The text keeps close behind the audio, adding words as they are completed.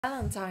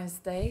Valentine's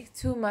Day,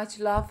 too much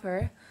love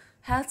her,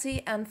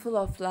 healthy and full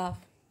of love.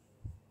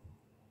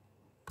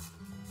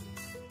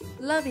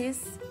 Love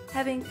is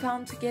having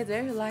fun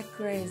together like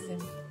crazy.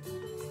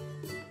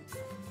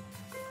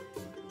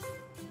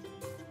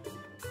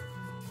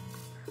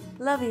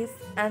 Love is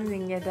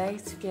ending a day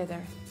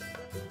together.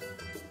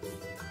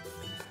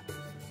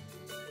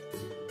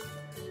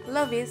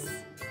 Love is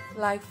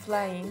like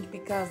flying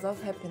because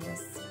of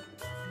happiness.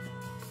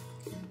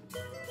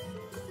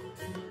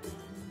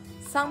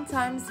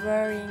 Sometimes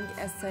wearing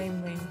a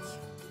same ring.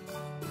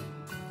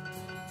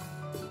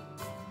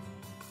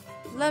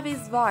 Love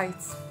is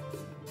white.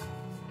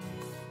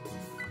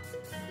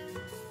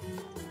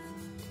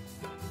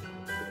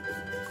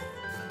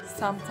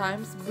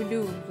 Sometimes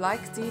blue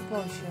like deep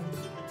ocean.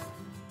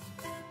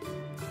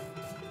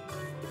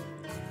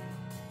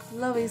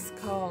 Love is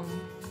calm.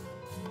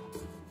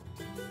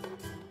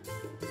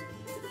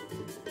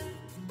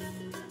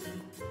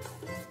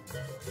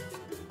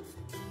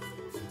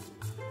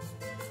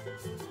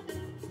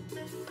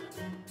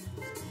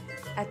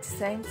 At the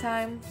same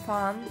time,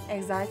 fun,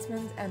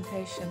 excitement and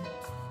passion.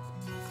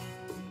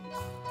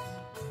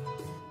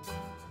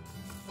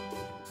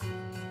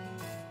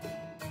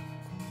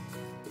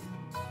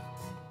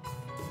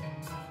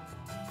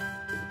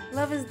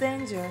 Love is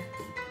danger,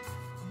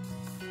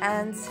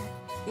 and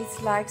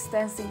it's like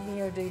dancing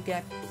near the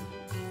gap.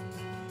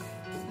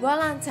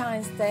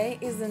 Valentine's Day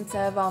isn't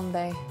a one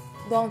day.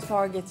 Don't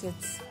forget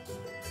it.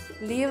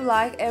 Live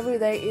like every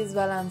day is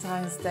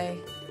Valentine's Day.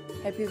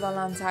 Happy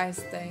Valentine's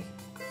Day.